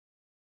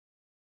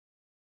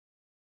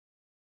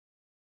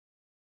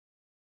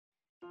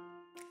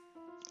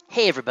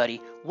Hey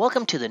everybody,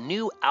 welcome to the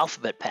new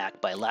Alphabet Pack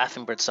by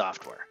Laughingbird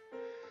software.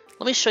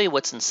 Let me show you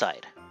what's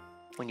inside.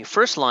 When you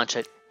first launch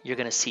it, you're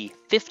going to see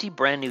 50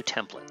 brand new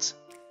templates.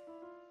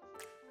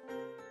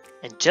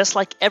 And just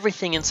like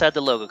everything inside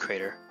the logo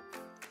creator,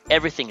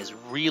 everything is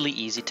really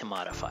easy to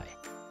modify.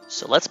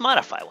 So let's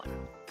modify one.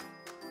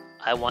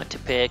 I want to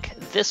pick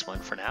this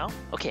one for now.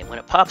 Okay, when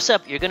it pops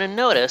up, you're going to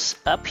notice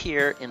up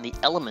here in the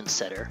element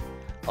setter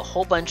a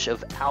whole bunch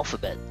of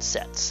alphabet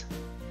sets.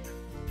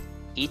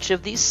 Each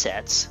of these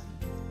sets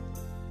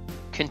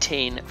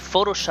contain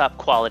Photoshop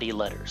quality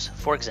letters.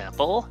 For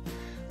example,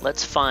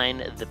 let's find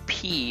the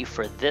P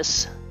for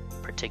this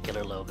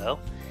particular logo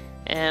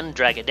and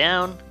drag it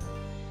down,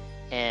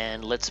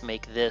 and let's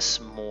make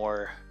this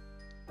more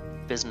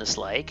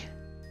business-like.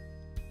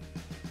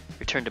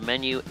 Return to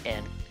menu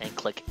and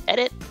click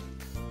edit,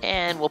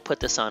 and we'll put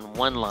this on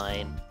one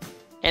line,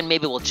 and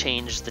maybe we'll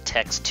change the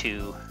text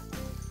to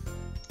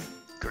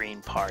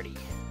Green Party.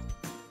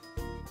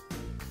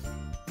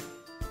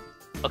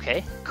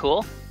 Okay,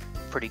 cool,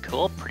 pretty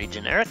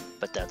generic,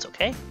 but that's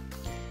okay.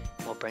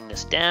 We'll bring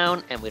this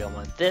down, and we don't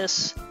want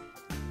this,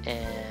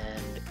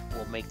 and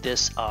we'll make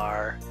this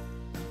our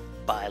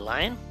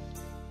byline.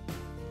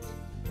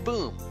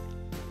 Boom!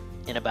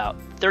 In about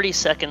 30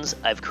 seconds,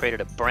 I've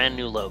created a brand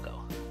new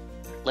logo.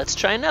 Let's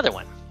try another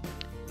one.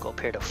 Go up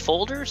here to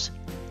Folders,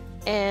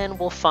 and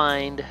we'll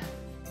find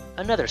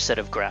another set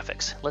of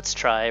graphics. Let's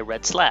try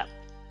Red Slab.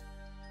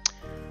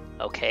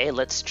 Okay,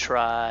 let's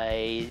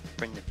try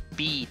bring the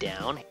B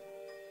down,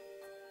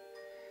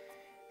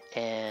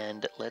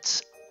 and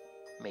let's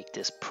make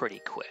this pretty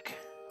quick.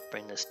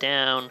 Bring this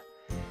down.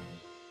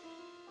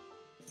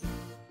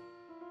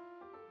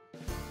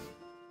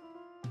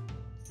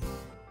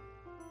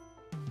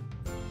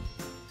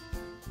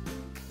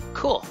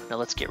 Cool, now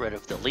let's get rid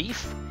of the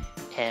leaf,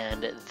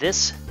 and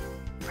this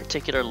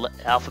particular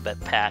alphabet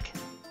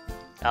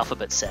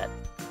set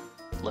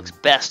looks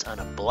best on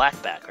a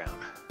black background.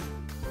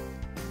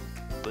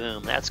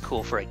 Boom, that's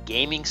cool for a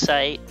gaming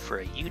site, for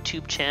a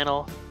YouTube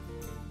channel.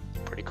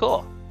 Pretty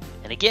cool.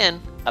 And again,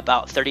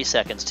 about 30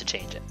 seconds to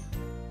change it.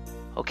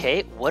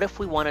 Okay, what if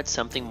we wanted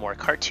something more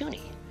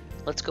cartoony?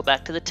 Let's go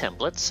back to the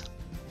templates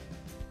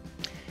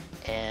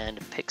and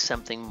pick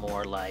something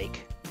more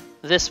like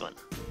this one.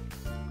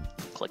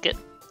 Click it,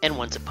 and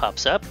once it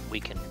pops up,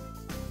 we can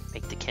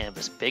make the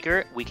canvas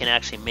bigger. We can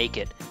actually make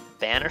it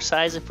banner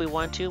size if we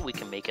want to. We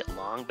can make it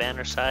long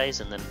banner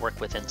size and then work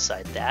with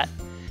inside that.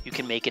 You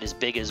can make it as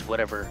big as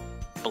whatever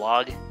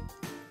blog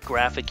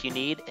graphic you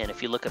need, and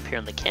if you look up here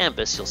on the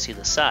canvas, you'll see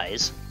the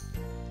size.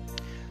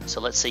 So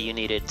let's say you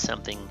needed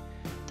something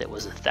that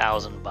was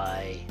 1000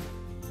 by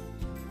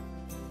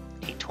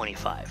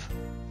 825.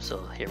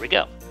 So here we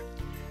go.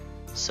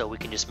 So we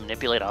can just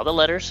manipulate all the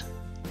letters,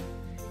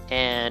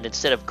 and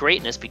instead of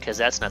greatness, because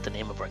that's not the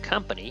name of our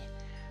company,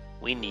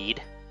 we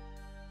need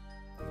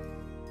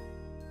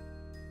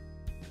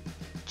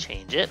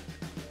change it.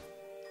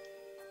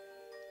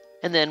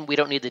 And then we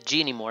don't need the G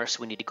anymore,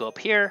 so we need to go up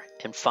here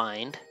and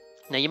find.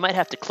 Now you might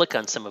have to click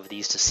on some of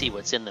these to see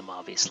what's in them,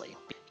 obviously.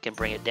 You can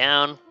bring it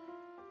down,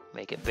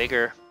 make it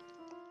bigger.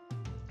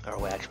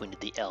 Or actually we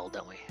need the L,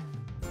 don't we?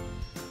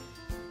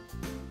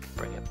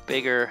 Bring it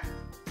bigger.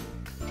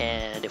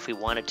 And if we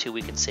wanted to,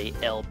 we can say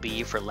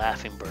LB for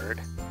Laughingbird.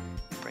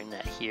 Bring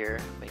that here,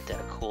 make that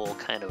a cool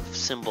kind of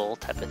symbol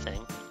type of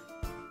thing.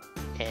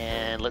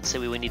 And let's say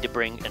we would need to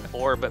bring an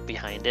orb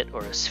behind it,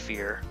 or a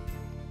sphere.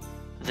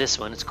 This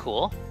one is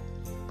cool.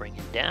 Bring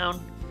him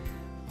down,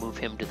 move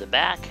him to the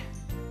back.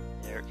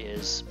 There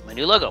is my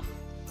new logo.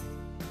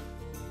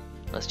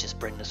 Let's just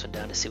bring this one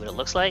down to see what it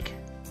looks like.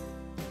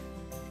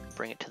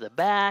 Bring it to the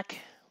back.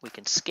 We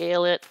can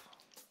scale it.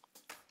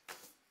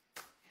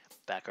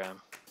 Background.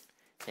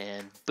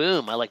 And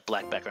boom, I like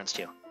black backgrounds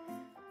too.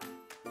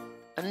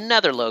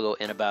 Another logo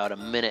in about a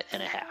minute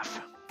and a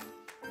half.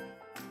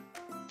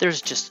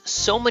 There's just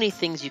so many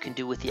things you can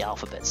do with the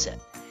alphabet set.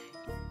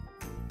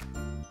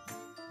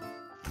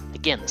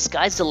 Again, the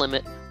sky's the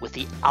limit with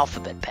the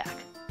Alphabet Pack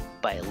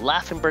by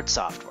Laughingbird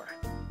software.